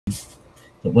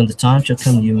that when the time shall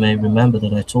come, you may remember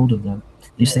that I told of them.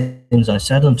 These things I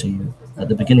said unto you at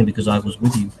the beginning, because I was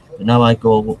with you. But now I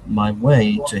go my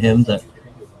way to him that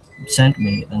sent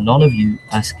me, and none of you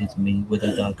asketh me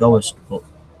whither thou goest. But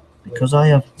because I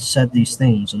have said these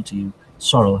things unto you,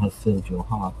 sorrow hath filled your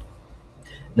heart.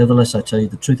 Nevertheless, I tell you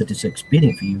the truth, it is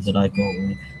expedient for you that I go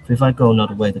away. For if I go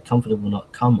not away, the Comforter will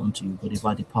not come unto you. But if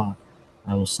I depart,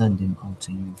 I will send him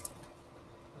unto you.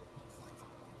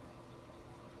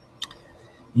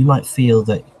 You might feel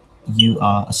that you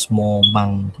are a small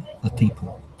band of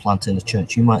people planting a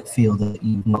church. You might feel that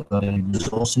you've not got any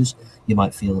resources. You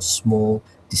might feel a small,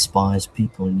 despised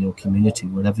people in your community,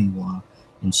 wherever you are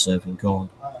in serving God.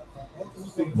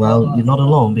 Well, you're not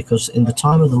alone, because in the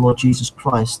time of the Lord Jesus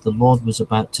Christ, the Lord was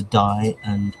about to die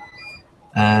and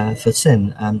for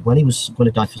sin, and when he was going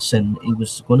to die for sin, he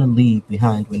was going to leave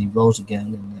behind, when he rose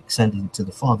again and ascended to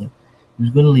the Father, he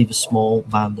was going to leave a small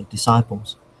band of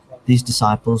disciples. These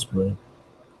disciples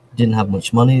didn't have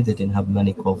much money, they didn't have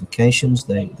many qualifications,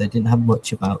 they didn't have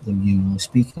much about them, humanly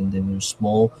speaking. They were a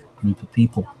small group of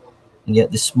people, and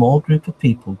yet this small group of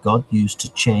people God used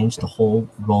to change the whole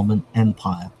Roman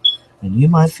Empire. And you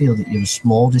might feel that you're a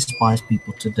small, despised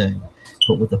people today,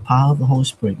 but with the power of the Holy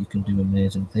Spirit, you can do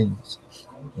amazing things.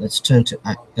 Let's turn to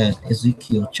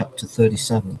Ezekiel chapter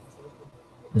 37.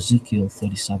 Ezekiel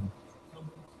 37.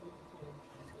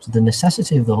 So the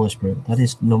necessity of the Holy Spirit, that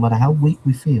is, no matter how weak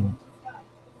we feel,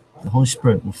 the Holy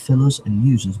Spirit will fill us and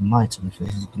use us mightily for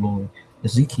his glory.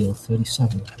 Ezekiel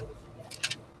 37.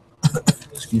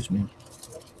 Excuse me.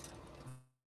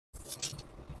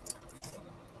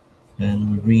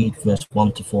 And we read verse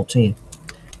 1 to 14.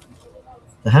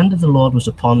 The hand of the Lord was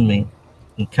upon me,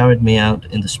 and carried me out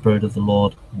in the spirit of the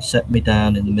Lord, and set me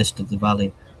down in the midst of the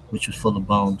valley, which was full of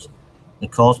bones,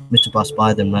 and caused me to pass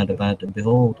by them round about. And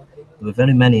behold, there were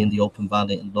very many in the open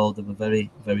valley, and lo, they were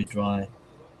very, very dry. And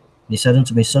he said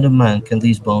unto me, Son of man, can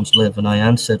these bones live? And I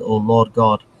answered, O Lord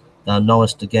God, thou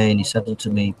knowest. Again he said unto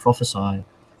me, Prophesy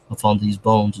upon these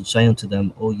bones, and say unto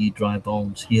them, O ye dry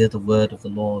bones, hear the word of the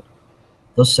Lord.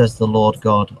 Thus says the Lord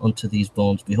God unto these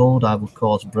bones, Behold, I will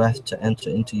cause breath to enter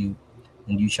into you,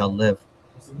 and you shall live.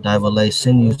 And I will lay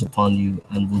sinews upon you,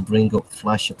 and will bring up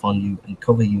flesh upon you, and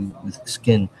cover you with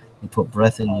skin, and put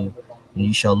breath in you, and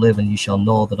you shall live, and you shall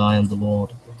know that I am the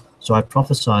Lord. So I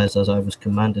prophesied as I was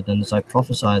commanded, and as I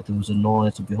prophesied there was a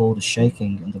noise, and behold, a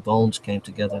shaking, and the bones came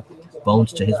together,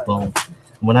 bones to his bones.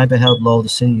 And when I beheld, lo, the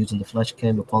sinews and the flesh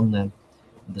came upon them,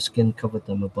 and the skin covered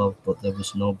them above, but there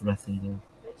was no breath in them.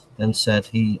 Then said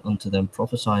he unto them,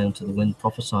 Prophesy unto the wind,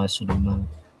 prophesy, Son of man,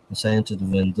 and say unto the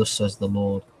wind, Thus says the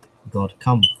Lord God,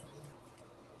 Come,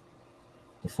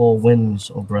 the four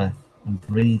winds of breath, and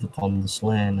breathe upon the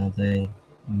slain, and they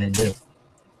may live.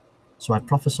 So I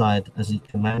prophesied as he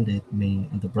commanded me,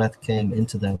 and the breath came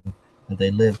into them, and they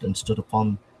lived, and stood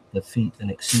upon their feet, an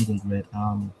exceeding great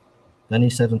army. Then he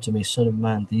said unto me, Son of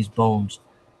man, these bones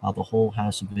are the whole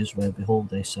house of Israel. Behold,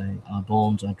 they say, Our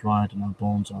bones are dried, and our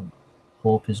bones are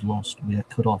hope is lost. We are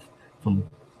cut off from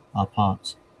our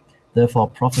parts. Therefore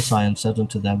prophesy, and said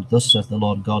unto them, Thus saith the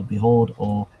Lord God, Behold,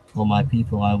 O my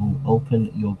people, I will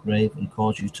open your grave, and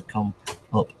cause you to come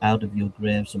up out of your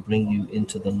graves, and bring you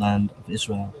into the land of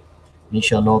Israel. And ye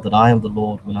shall know that I am the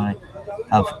Lord, when I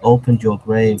have opened your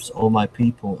graves, O my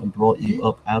people, and brought you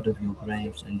up out of your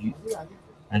graves,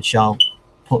 and shall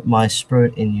put my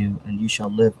spirit in you, and you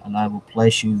shall live, and I will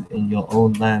place you in your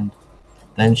own land.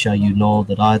 Then shall you know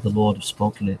that I, the Lord, have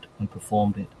spoken it and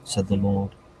performed it, said the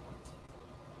Lord.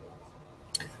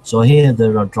 So here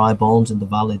there are dry bones in the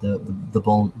valley. There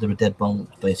are dead bones,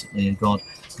 basically, and God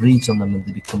breathes on them, and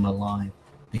they become alive.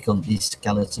 These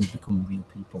skeletons become real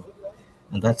people.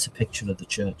 And that's a picture of the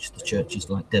church. The church is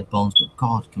like dead bones, but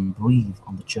God can breathe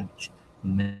on the church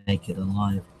and make it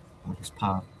alive by his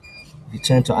power. If you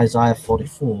turn to Isaiah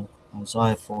 44,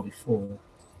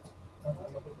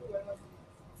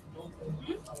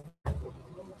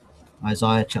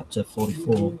 Isaiah chapter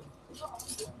 44,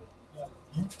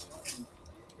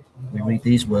 we read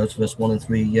these words, verse 1 and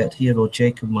 3, Yet hear, O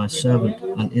Jacob, my servant,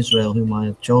 and Israel, whom I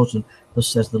have chosen. Thus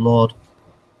says the Lord,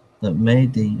 that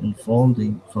made thee and formed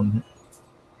thee from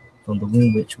the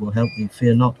womb, which will help thee.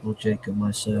 Fear not, O Jacob,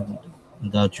 my servant,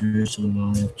 and thou Jerusalem,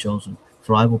 whom I have chosen.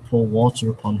 For I will pour water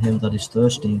upon him that is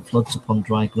thirsty, and floods upon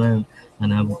dry ground,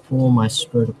 and I will pour my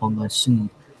spirit upon thy seed,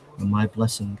 and my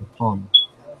blessing upon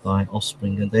thy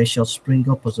offspring. And they shall spring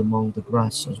up as among the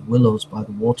grass, as willows by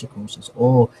the watercourses.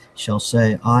 All shall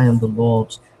say, I am the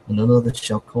Lord's, and another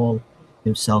shall call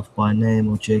himself by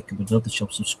name, O Jacob, another shall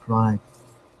subscribe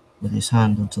with his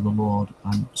hand unto the Lord,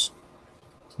 and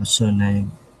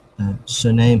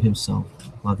surname himself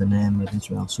by the name of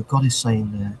Israel. So God is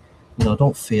saying there,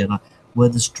 don't fear. Like, where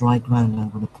there's dry ground, I'm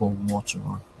going to pour water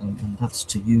on. And that's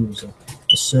to you as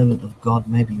a servant of God.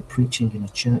 Maybe you're preaching in a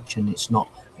church and it's not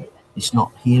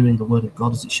hearing the word of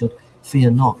God as it should.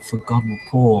 Fear not, for God will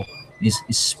pour his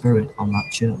spirit on that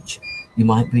church. You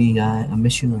might be a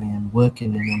missionary and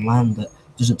working in a land that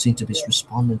doesn't seem to be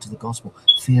responding to the gospel.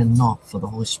 Fear not, for the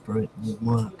Holy Spirit will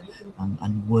work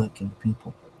and work in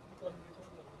people.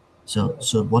 So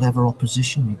whatever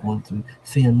opposition you're going through,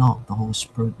 fear not, the Holy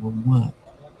Spirit will work.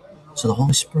 So the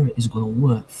Holy Spirit is going to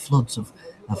work. Floods of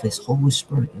his Holy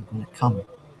Spirit are going to come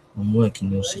and work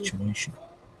in your situation.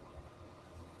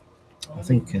 I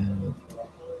think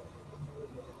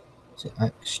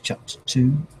Acts chapter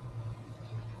 2.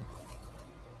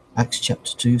 Acts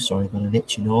chapter 2, sorry, I've got an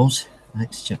itchy nose.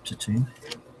 Acts chapter 2.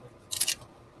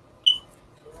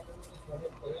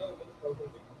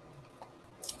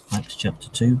 Acts chapter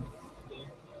 2.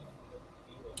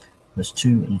 Verse 2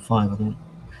 and 5, I think.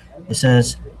 It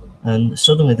says, "And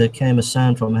suddenly there came a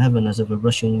sound from heaven as of a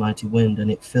rushing mighty wind,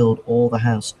 and it filled all the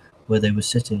house where they were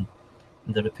sitting.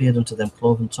 And there appeared unto them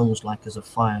cloven tongues like as of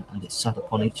fire, and it sat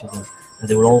upon each of them. And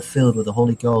they were all filled with the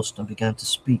Holy Ghost, and began to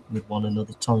speak with one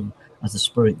another tongue, as the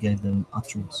Spirit gave them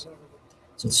utterance."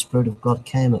 So the Spirit of God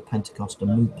came at Pentecost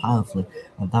and moved powerfully,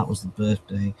 and that was the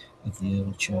birthday of the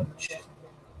early church.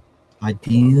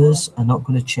 Ideas are not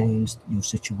going to change your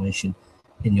situation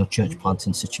in your church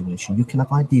planting situation. You can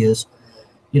have ideas.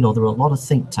 There are a lot of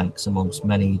think tanks amongst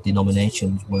many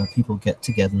denominations where people get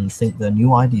together and think their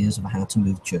new ideas of how to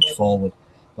move church forward.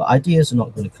 But ideas are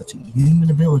not going to cut it.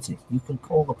 Human ability. You can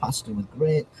call the pastor with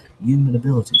great human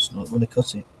ability. It's not going to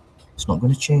cut it. It's not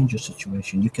going to change your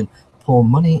situation. You can pour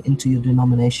money into your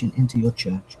denomination, into your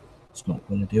church. It's not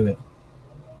going to do it.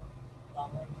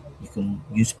 You can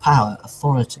use power,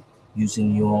 authority,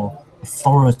 using your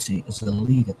authority as a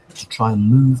leader to try and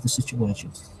move the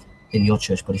situation in your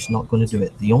church, but it's not going to do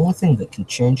it. The only thing that can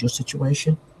change your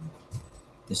situation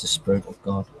is the Spirit of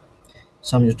God.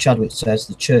 Samuel Chadwick says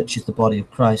the church is the body of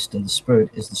Christ and the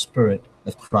Spirit is the Spirit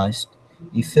of Christ.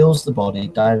 He fills the body,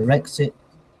 directs its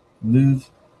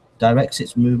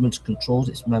movements, controls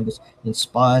its members,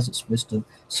 inspires its wisdom,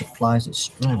 supplies its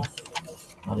strength.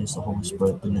 That is the Holy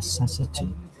Spirit, the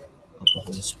necessity of the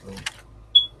Holy Spirit.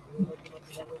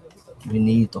 We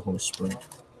need the Holy Spirit.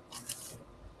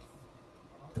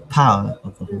 The power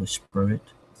of the Holy Spirit.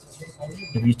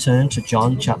 If you turn to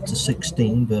John chapter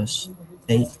 16, verse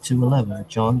 8 to 11,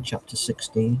 John chapter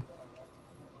 16.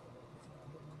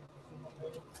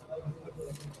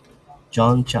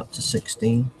 John chapter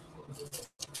 16.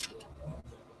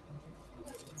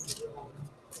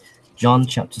 John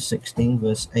chapter 16,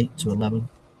 verse 8 to 11.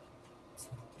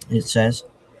 It says,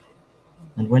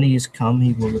 "And when he is come,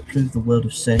 he will reprove the world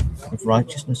of sin, of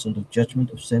righteousness, and of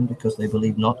judgment. Of sin, because they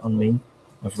believe not on me.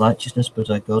 Of righteousness, but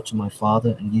I go to my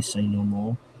Father, and ye say no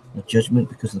more. Of judgment,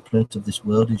 because the prince of this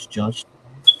world is judged.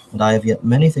 And I have yet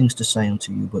many things to say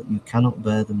unto you, but you cannot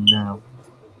bear them now.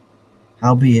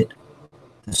 Howbeit,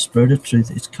 the Spirit of truth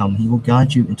is come. He will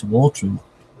guide you into all truth.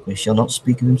 For he shall not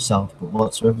speak of himself, but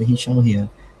whatsoever he shall hear,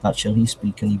 that shall he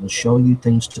speak, and he will show you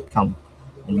things to come.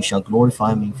 And you shall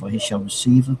glorify me, for he shall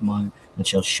receive of mine, and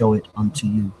shall show it unto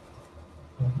you."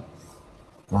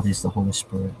 That is the Holy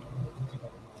Spirit.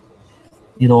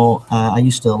 I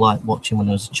used to like watching when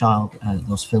I was a child,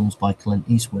 those films by Clint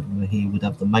Eastwood, where he would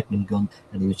have the Magnum gun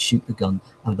and he would shoot the gun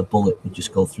and the bullet would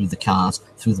just go through the cars,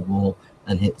 through the wall,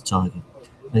 and hit the target.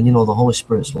 And the Holy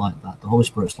Spirit's like that. The Holy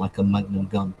Spirit's like a Magnum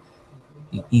gun.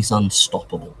 He's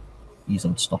unstoppable. He's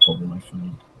unstoppable, my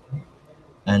friend.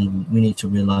 And we need to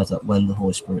realize that when the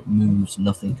Holy Spirit moves,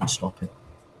 nothing can stop it.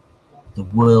 The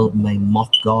world may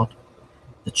mock God,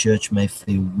 the church may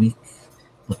feel weak,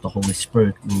 but the Holy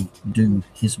Spirit will do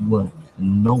his work,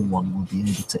 and no one will be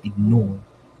able to ignore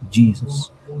Jesus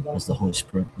as the Holy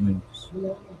Spirit moves.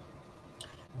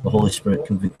 The Holy Spirit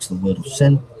convicts the world of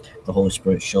sin. The Holy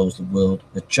Spirit shows the world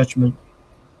the judgment.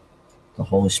 The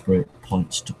Holy Spirit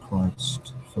points to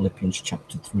Christ. Philippians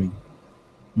chapter 3.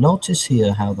 Notice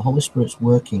here how the Holy Spirit's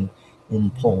working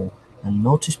in Paul, and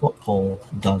notice what Paul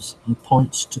does. He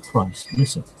points to Christ.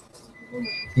 Listen.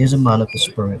 Here's a man of the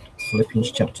Spirit.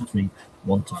 Philippians chapter 3,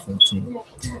 1 to 14.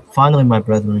 "Finally, my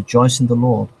brethren, rejoice in the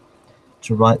Lord.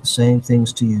 To write the same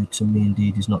things to you, to me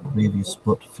indeed is not grievous,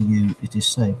 but for you it is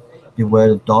safe.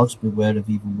 Beware of dogs, beware of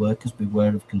evil workers,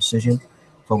 beware of concision.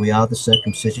 For we are the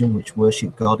circumcision which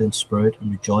worship God in spirit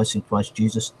and rejoice in Christ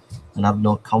Jesus, and have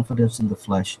no confidence in the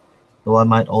flesh. Though I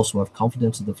might also have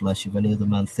confidence in the flesh, if any other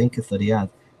man thinketh that he hath,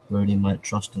 wherein he might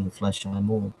trust in the flesh, I am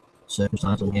more.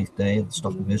 Circumcised on the 8th day of the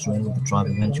stock of Israel, of the tribe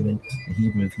of Benjamin, the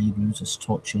Hebrew of Hebrews, as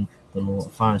touching the law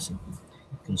of Pharisee."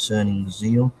 concerning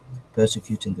zeal,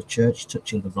 persecuting the church,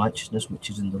 touching the righteousness which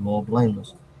is in the law,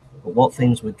 blameless. But what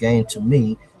things were gained to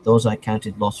me, those I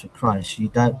counted loss for Christ. Ye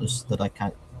doubtless that I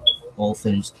count all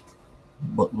things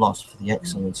but loss for the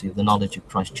excellency of the knowledge of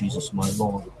Christ Jesus my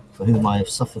Lord, for whom I have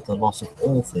suffered the loss of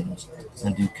all things,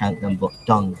 and do count them but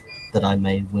dung, that I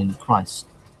may win Christ,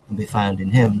 and be found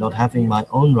in him, not having my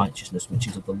own righteousness which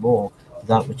is of the law, but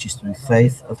that which is through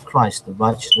faith of Christ, the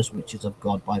righteousness which is of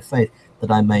God by faith,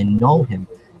 that I may know him,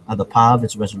 and the power of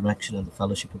his resurrection, and the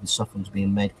fellowship of his sufferings,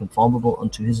 being made conformable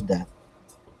unto his death,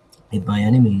 if by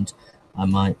any means I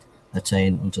might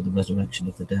attain unto the resurrection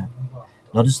of the dead.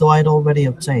 Not as though I had already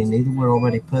obtained, neither were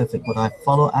already perfect, but I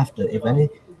follow after, if any,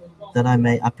 that I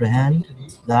may apprehend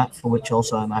that for which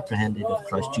also I am apprehended of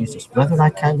Christ Jesus. Brethren, I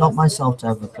count not myself to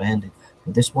have apprehended,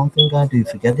 but this one thing I do,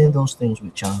 forgetting those things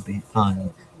which are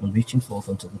behind, and reaching forth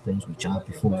unto the things which are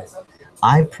before.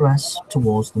 I press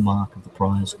towards the mark of the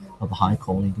prize of the high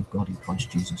calling of God in Christ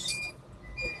Jesus.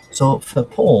 So for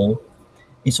Paul,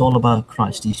 it's all about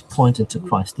Christ. He's pointing to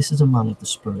Christ. This is a man of the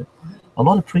Spirit. A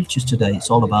lot of preachers today, it's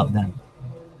all about them.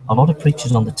 A lot of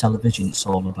preachers on the television, it's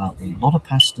all about them. A lot of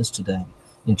pastors today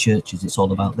in churches, it's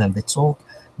all about them. They talk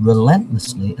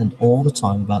relentlessly and all the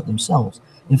time about themselves.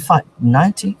 In fact,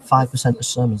 95% of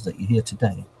sermons that you hear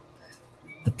today,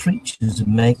 the preachers are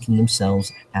making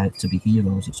themselves out to be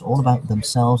heroes. It's all about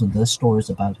themselves and their stories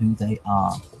about who they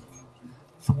are.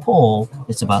 For Paul,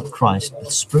 it's about Christ.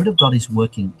 The Spirit of God is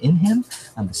working in him,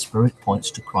 and the Spirit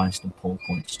points to Christ, and Paul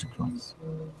points to Christ.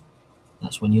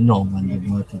 That's when you know when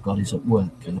the work of God is at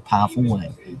work in a powerful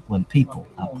way, when people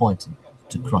are pointing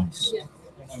to Christ.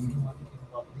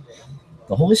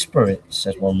 The Holy Spirit,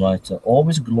 says one writer,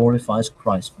 always glorifies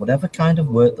Christ. Whatever kind of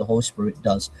work the Holy Spirit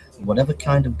does, whatever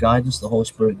kind of guidance the Holy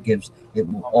Spirit gives, it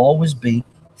will always be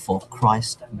for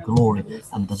Christ's glory.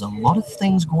 And there's a lot of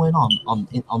things going on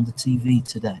the TV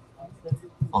today,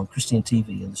 on Christian TV,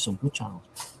 and there's some good channels.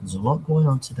 There's a lot going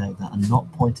on today that are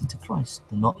not pointing to Christ.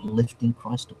 They're not lifting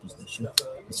Christ up as they should.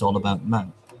 It's all about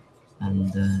man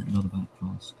and not about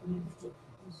Christ.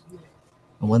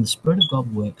 And when the Spirit of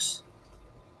God works,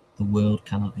 the world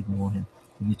cannot ignore him.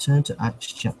 If you turn to Acts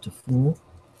chapter 4,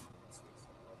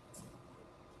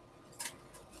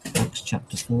 Acts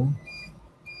chapter 4,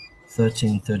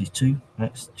 13:32,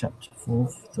 Acts chapter 4,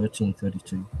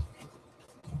 13:32.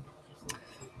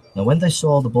 Now when they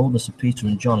saw the boldness of Peter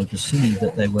and John, and perceived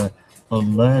that they were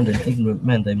unlearned and ignorant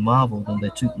men, they marveled, and they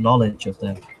took knowledge of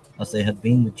them, as they had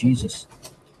been with Jesus.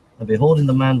 And beholding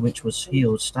the man which was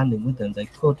healed standing with them, they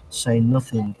could say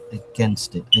nothing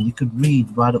against it. And you could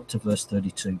read right up to verse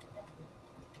 32.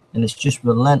 And it's just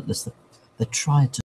relentless. They tried to